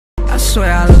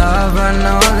swear I love her,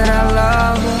 know that I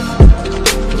love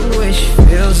her. The way she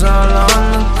feels all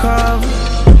on the cover,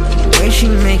 the way she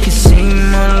make it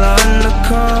seem all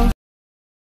undercover.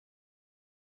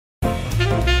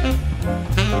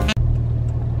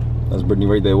 That's Britney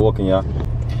right there walking, y'all.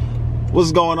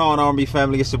 What's going on, R&B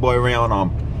family? It's your boy Rayon.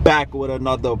 I'm back with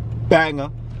another banger.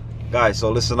 Guys,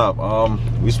 so listen up.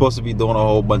 We're supposed to be doing a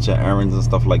whole bunch of errands and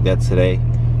stuff like that today.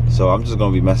 So I'm just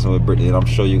gonna be messing with Britney, and I'm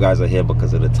sure you guys are here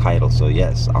because of the title. So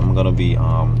yes, I'm gonna be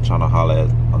trying to holler at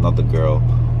another girl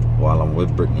while I'm with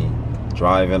Britney,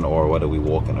 driving or whether we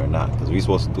walking or not, because we're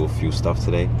supposed to do a few stuff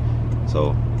today.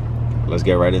 So let's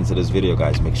get right into this video,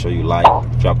 guys. Make sure you like,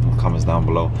 drop them comments down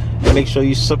below, and make sure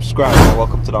you subscribe. And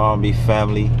welcome to the R&B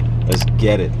family. Let's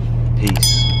get it.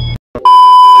 Peace.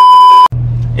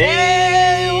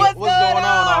 Hey, what's going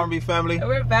on, R&B family?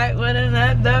 We're back with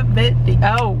another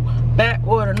video. Back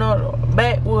with another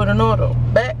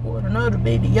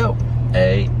video.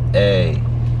 Hey.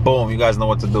 Boom, you guys know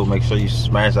what to do. Make sure you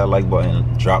smash that like button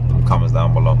and drop them comments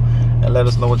down below. And let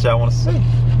us know what y'all want to see.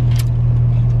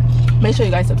 Make sure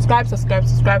you guys subscribe. Because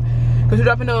we're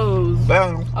dropping those.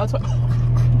 Bang.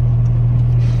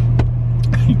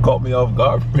 You caught me off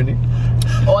guard, Britney.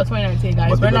 Oh, 2019,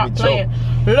 guys. We're not playing.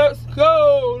 Let's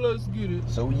go. Let's get it.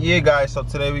 So yeah, guys. So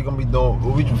today we're gonna be doing.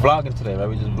 We just vlogging today, right?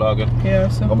 We just vlogging. Yeah.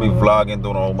 So we're gonna be vlogging,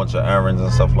 doing a whole bunch of errands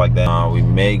and stuff like that. We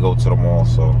may go to the mall.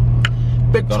 So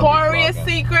Victoria's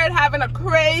Secret having a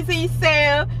crazy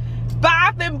sale.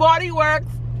 Bath and Body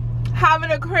Works having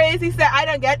a crazy sale. I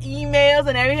don't get emails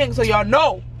and everything, so y'all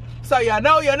know. So y'all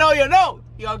know.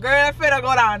 Your girl finna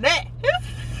go down there.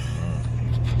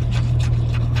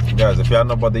 Guys, if y'all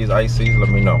know about these ices, let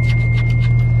me know.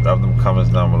 Drop them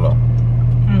comments down below.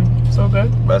 So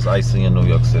good. Best icy in New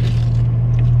York City.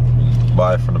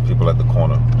 Buy it from the people at the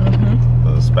corner.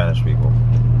 The Spanish people.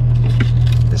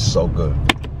 It's so good.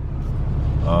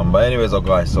 But anyways,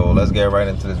 guys, so let's get right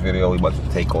into this video. We about to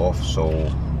take off, so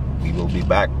we will be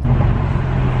back.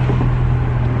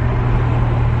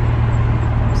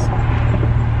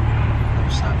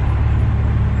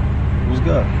 Who's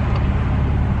good?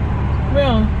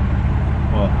 Real.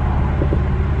 What?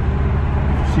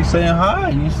 She's saying hi.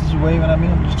 You see she waving at me?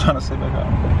 I'm just trying to say back hi.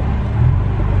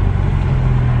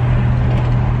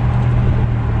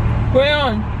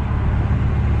 Rayon.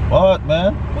 What,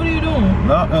 man? What are you doing?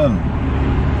 Nothing.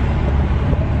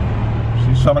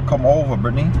 She's trying to come over,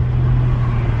 Britney.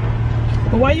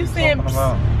 But why are you saying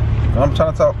I'm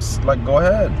trying to talk. Like, go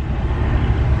ahead.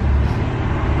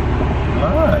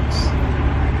 Relax.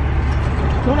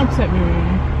 Don't upset me,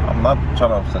 Rayon. I'm not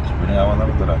trying to upset you, Britney. I will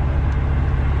never do that.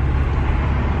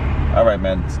 Alright,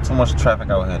 man. It's too much traffic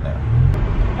out here now.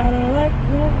 I don't like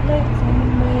everybody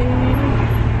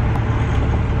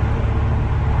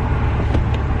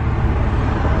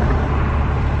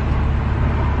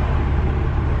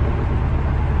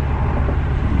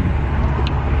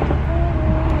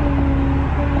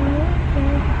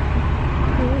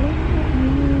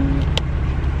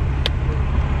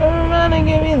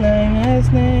give me my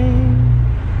last name.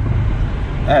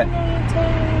 Hey.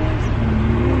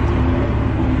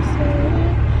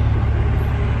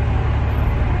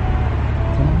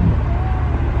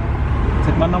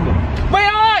 Take my number.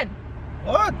 Rayon!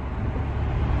 What?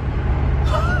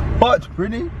 What,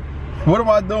 Britney? What am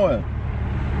I doing?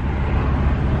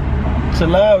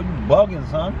 Chill out, you bugging,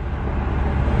 son.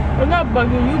 I'm not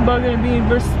bugging, you bugging and being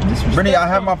disrespectful. Britney, I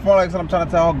have my phone like I'm trying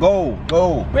to tell her, go.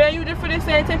 Rayon, you did for this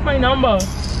saying take my number.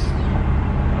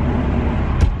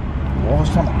 Oh,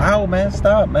 ow, man,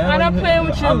 stop, man. I'm not playing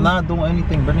with you. I'm not doing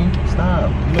anything, Britney. Stop.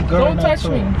 You look good. Don't touch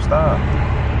me. Stop.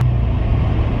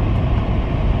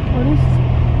 Oh, this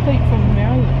plate from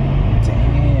Maryland.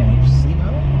 Damn, you see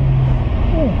her?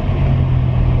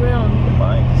 Rayon.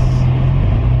 Nice.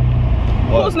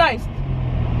 Who's nice?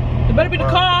 It better be the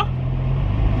car.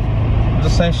 I'm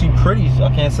just saying she pretty. I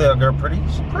can't say a girl pretty.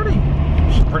 She pretty.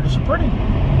 She pretty.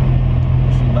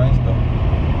 She nice though.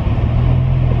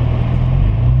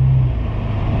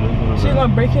 She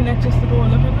gonna break your neck just to go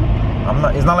and look at her? I'm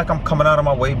not. It's not like I'm coming out of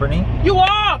my way, Britney. You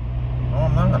are. No,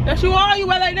 I'm not. Yes, you are. You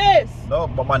wear like this. No,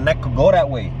 but my neck could go that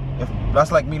way. If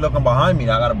that's like me looking behind me,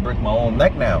 I gotta break my own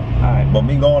neck now. All right. But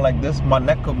me going like this, my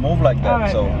neck could move like that. All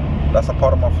right, so man. That's a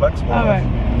part of my flexible. All right.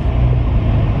 What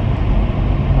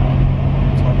are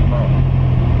you talking about?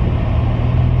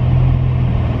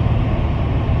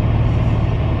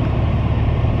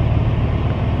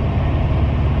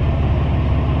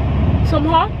 Some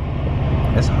hot?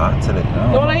 It's hot today.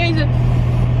 No, like it's I'm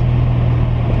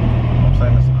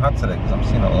saying it's hot today because I'm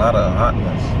seeing a lot of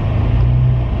hotness.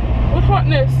 What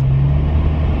hotness?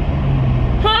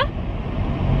 Huh?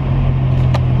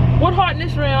 What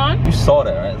hotness, Rayon? You saw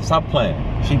that, right? Stop playing.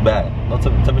 She bad. Don't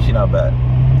tell me she not bad.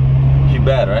 She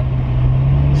bad, right?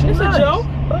 It's nice. A joke?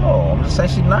 No, I'm just saying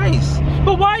she nice.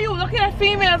 But why are you looking at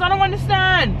females? I don't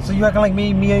understand. So you acting like me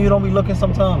and you don't be looking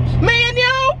sometimes? Me and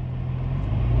you?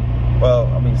 Well,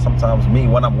 I mean, sometimes me,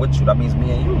 when I'm with you, that means me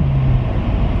and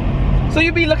you. So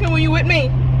you be looking when you with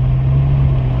me?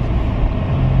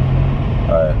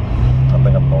 Alright, I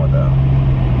think I'm going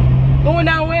down. Going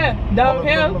down where?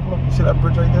 Downhill? Look. You see that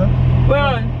bridge right there?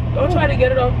 Rayon, don't try to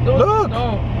get it off. Look!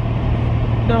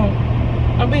 Don't.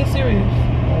 I'm being serious.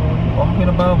 Talking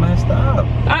about, man, stop.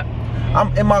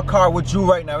 I'm in my car with you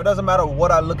right now. It doesn't matter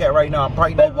what I look at right now. I'm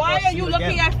probably But why are you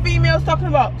looking at females talking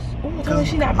about? Ooh,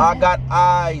 she not I got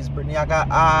eyes, Brittany. I got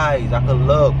eyes. I can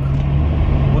look.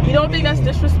 What do you don't think that's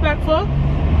disrespectful?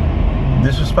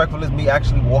 Disrespectful is me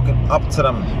actually walking up to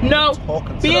them. No,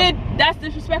 talking to them. That's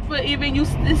disrespectful. Even you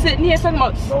sitting here talking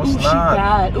about. No, it's ooh, not. She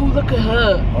bad. Ooh, look at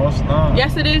her. No, it's not.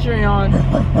 Yes, it is, Rayon.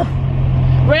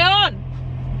 Rayon.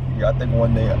 Yeah, I think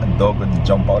one day a dog would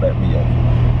jump out at me.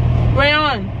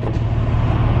 Rayon.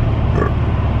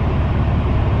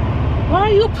 Why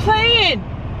are you playing?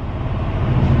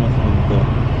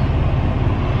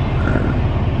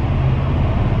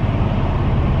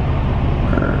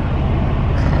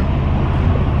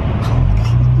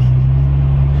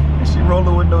 She rolled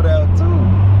the window down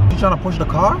too. She trying to push the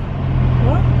car?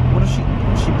 What? What is she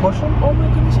pushing? Oh my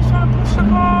goodness, she's trying to push the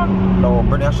car. No,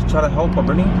 Brittany, I should try to help her,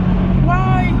 Brittany.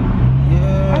 Why?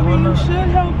 Yeah. I mean, you should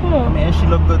help her. I mean, and she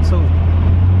look good too.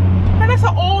 And that's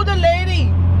an older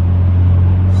lady.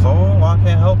 So, I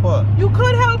can't help her. You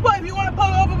could help her. If you want to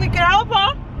pull over, we can help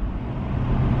her.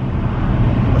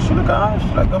 But she look alright. She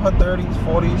like in her 30s,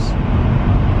 40s.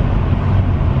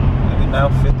 Maybe now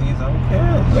 50s. I don't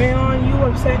care. Rayon, you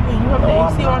upset me. You have the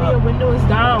AC on, your window is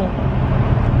down.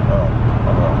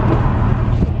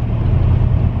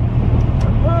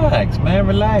 Relax, man.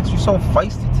 Relax. You're so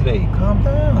feisty today. Calm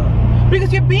down.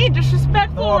 Because you're being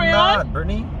disrespectful, No, I'm Rayon. not,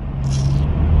 Brittany.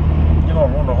 You're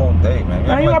gonna ruin the whole day, man.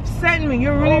 Now you're upsetting me.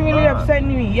 You're really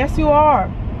upsetting me. Yes, you are.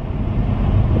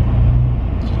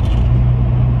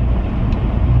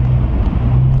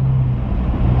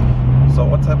 So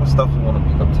what type of stuff you want to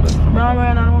pick up today? No,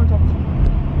 man, I don't want to talk to you.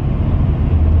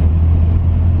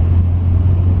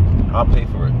 I'll pay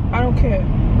for it. I don't care.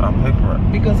 I'll pay for it.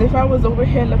 Because if I was over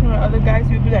here looking at other guys,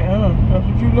 you'd be like, that's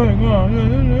what you like. No.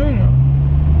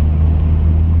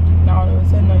 Now all of a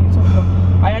sudden, now you talking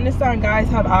about. I understand guys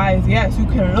have eyes. Yes, you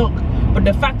can look. But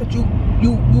the fact that you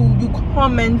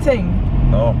commenting.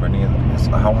 No, Brittany, it's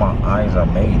how my eyes are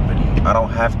made, Brittany. I don't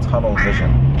have tunnel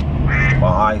vision. My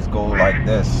eyes go like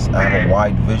this. I have a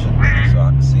wide vision, so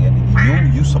I can see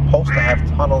anything. You supposed to have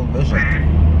tunnel vision.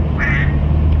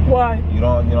 Why? You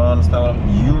don't understand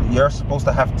what you're supposed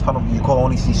to have tunnel. You can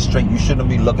only see straight. You shouldn't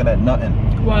be looking at nothing.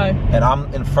 Why? And I'm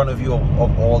in front of you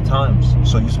of all times,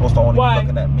 so you're supposed to only be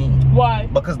looking at me. Why?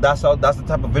 Because that's the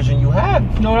type of vision you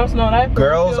have. No, that's not. I have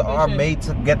Girls are made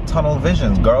to get tunnel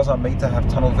visions. Girls are made to have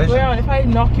tunnel vision. Well, if I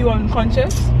knock you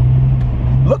unconscious,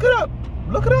 look it up.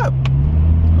 Look it up.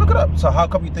 Look it up. So how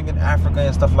come you think in Africa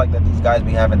and stuff like that these guys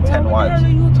be having 10 wives? What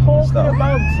are you talking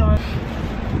about, son?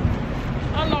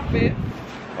 Unlock it.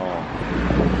 Oh.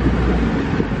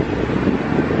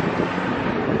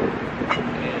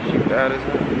 Yeah, she bad as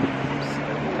hell.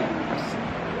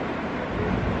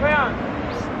 Rayon.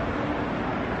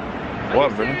 What,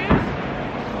 Brittany?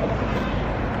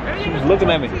 She was looking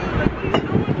at me. She was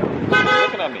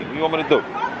looking at me. What do you want me to do?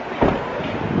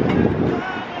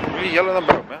 What are you yelling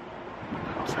about, man?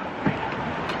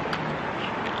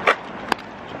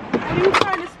 What are you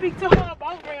trying to speak to her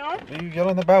about, Rayon? What are you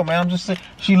yelling about, man? I'm just saying.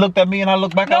 She looked at me and I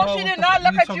looked back at her. No, she did not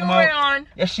look at you, Rayon.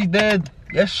 Yes, she did.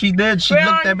 Yes, she did. She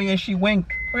looked at me and she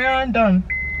winked. Rayon, done.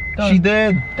 She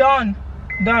did. Done.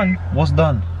 What's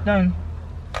done? Done.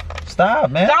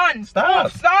 Stop, man. Done. Stop. Oh,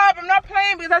 stop. I'm not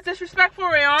playing because that's disrespectful,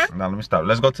 Rayon. Now, let me stop.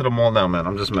 Let's go to the mall now, man.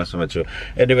 I'm just messing with you.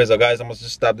 Anyways, guys, I'm going to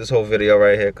just stop this whole video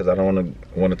right here because I don't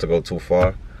want it to go too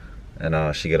far.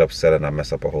 And she get upset and I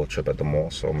mess up a whole trip at the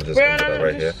mall. So I'm just gonna do that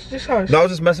right here. No, I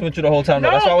was just messing with you the whole time. No,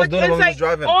 that's what I was doing when I was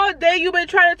driving. All day you've been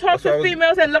trying to talk to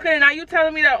females and looking, and now you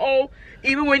telling me that, oh,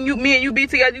 even when me and you be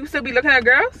together, you still be looking at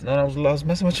girls? No, I was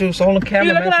messing with you. So on the camera,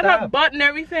 you're looking at her butt and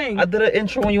everything. I did an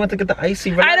intro when you went to get the icy.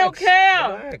 Relax. I don't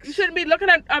care. Relax. You shouldn't be looking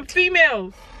at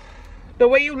females. The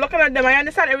way you looking at them, I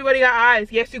understand everybody got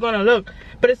eyes. Yes, you're gonna look,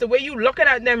 but it's the way you looking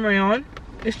at them, Rayon.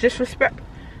 It's disrespect.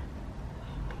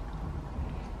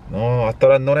 No, I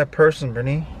thought I know that person,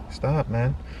 Brittany. Stop,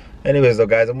 man. Anyways, though,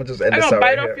 guys, I'm gonna just end this out. I'm gonna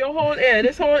bite right off here. your whole ear.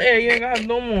 This whole ear, you ain't gonna have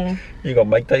no more. You gonna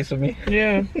Mike Tyson me?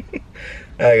 Yeah.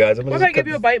 Alright, guys, I'm gonna What if I give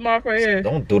you a bite mark right here?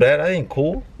 Don't do that. That ain't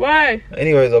cool. Why?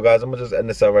 Anyways, though, guys, I'm gonna just end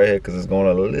this out right here because it's going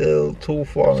a little too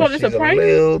far. So this a prank? A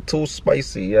little too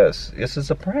spicy. Yes, it's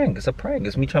a prank. It's a prank.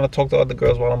 It's me trying to talk to other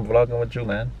girls while I'm vlogging with you,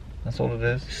 man. That's all it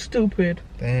is. Stupid.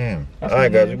 Damn.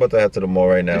 Alright, guys, we about to head to the mall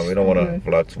right now. It's we don't want to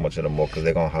stupid. vlog too much in the mall because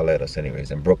they're gonna holler at us anyways.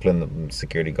 In Brooklyn, the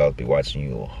security guards be watching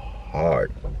you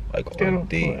hard, like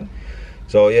OD.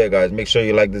 So yeah, guys, make sure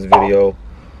you like this video.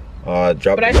 Drop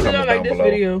But I a still comment don't like down this below.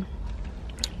 video.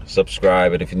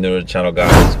 Subscribe, and if you're new to the channel,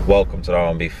 guys, welcome to the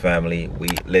R&B family. We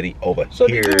litty over So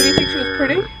here. did you really think she was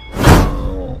pretty?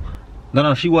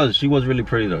 No, she was really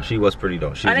pretty though. She was pretty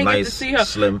though. She was I didn't nice, get to see her.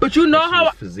 slim. But you know she how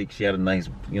was physique. She had a nice,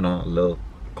 you know, a little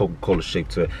Coca-Cola shape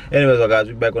to it. Anyways, guys,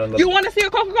 we back with another. You want to see a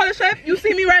Coca-Cola shape? You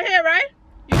see me right here, right?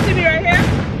 You see me right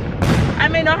here? I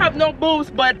may not have no boobs,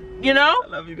 but you know. I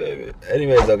love you, baby.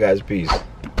 Anyways, guys, peace.